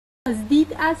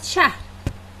بازدید از شهر.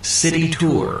 City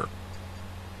tour.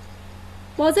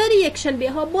 بازار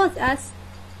یکشنبه ها باز است.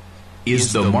 Is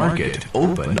the market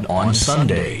open on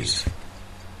Sundays?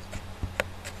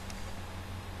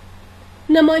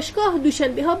 نمایشگاه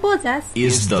دوشنبه ها باز است.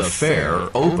 Is the fair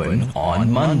open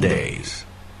on Mondays?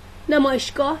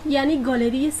 نمایشگاه یعنی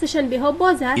گالری سه‌شنبه ها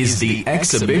باز است. Is the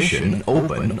exhibition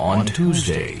open on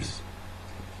Tuesdays?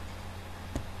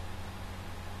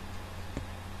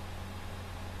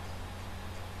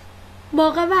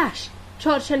 باغ وحش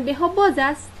چهارشنبه ها باز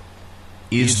است.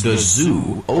 Is the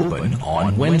zoo open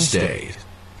on Wednesdays?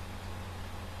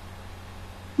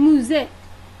 موزه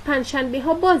پنجشنبه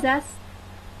ها باز است.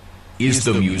 Is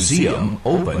the museum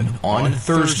open on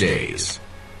Thursdays?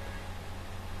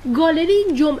 گالری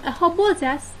جمعه ها باز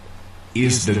است.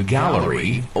 Is the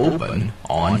gallery open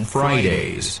on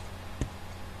Fridays?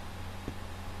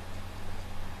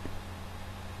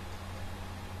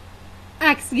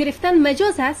 عکس گرفتن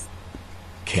مجاز است.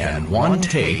 Can one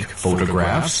take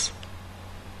photographs?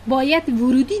 باید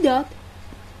ورودی داد.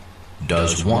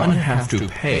 Does one have to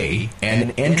pay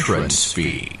an entrance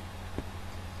fee?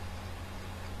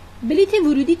 بلیت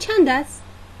ورودی چند است؟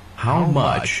 How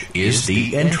much is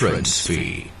the entrance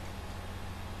fee?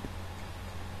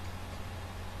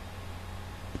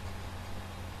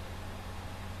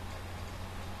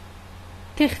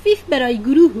 تخفیف برای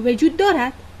گروه وجود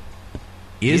دارد؟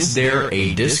 Is there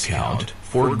a discount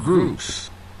for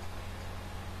groups?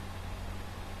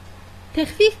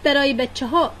 تخفیف برای بچه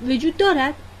ها وجود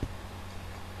دارد؟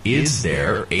 Is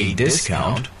there a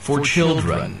discount for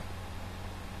children?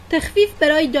 تخفیف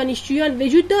برای دانشجویان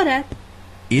وجود دارد؟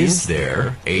 Is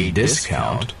there a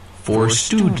discount for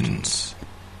students?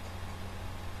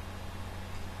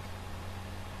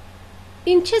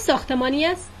 این چه ساختمانی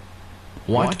است؟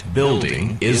 What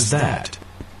building is that?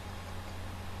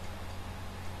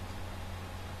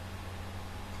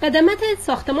 قدمت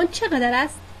ساختمان چقدر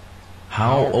است؟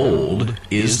 How old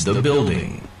is the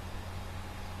building?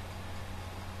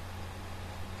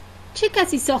 چه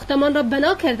کسی ساختمان را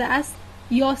بنا کرده است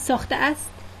یا ساخته است؟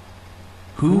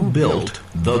 Who built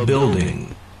the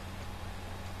building?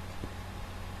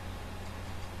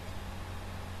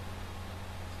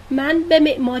 من به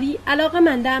معماری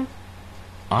علاقه‌مندم.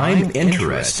 I'm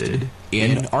interested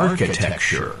in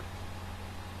architecture.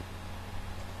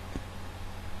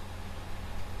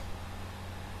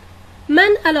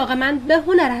 من علاقه‌مند به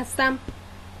هنر هستم.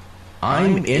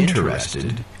 I'm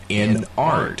interested in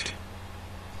art.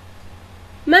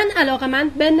 من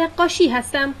علاقه‌مند به نقاشی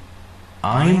هستم.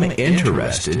 I'm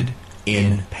interested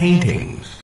in paintings.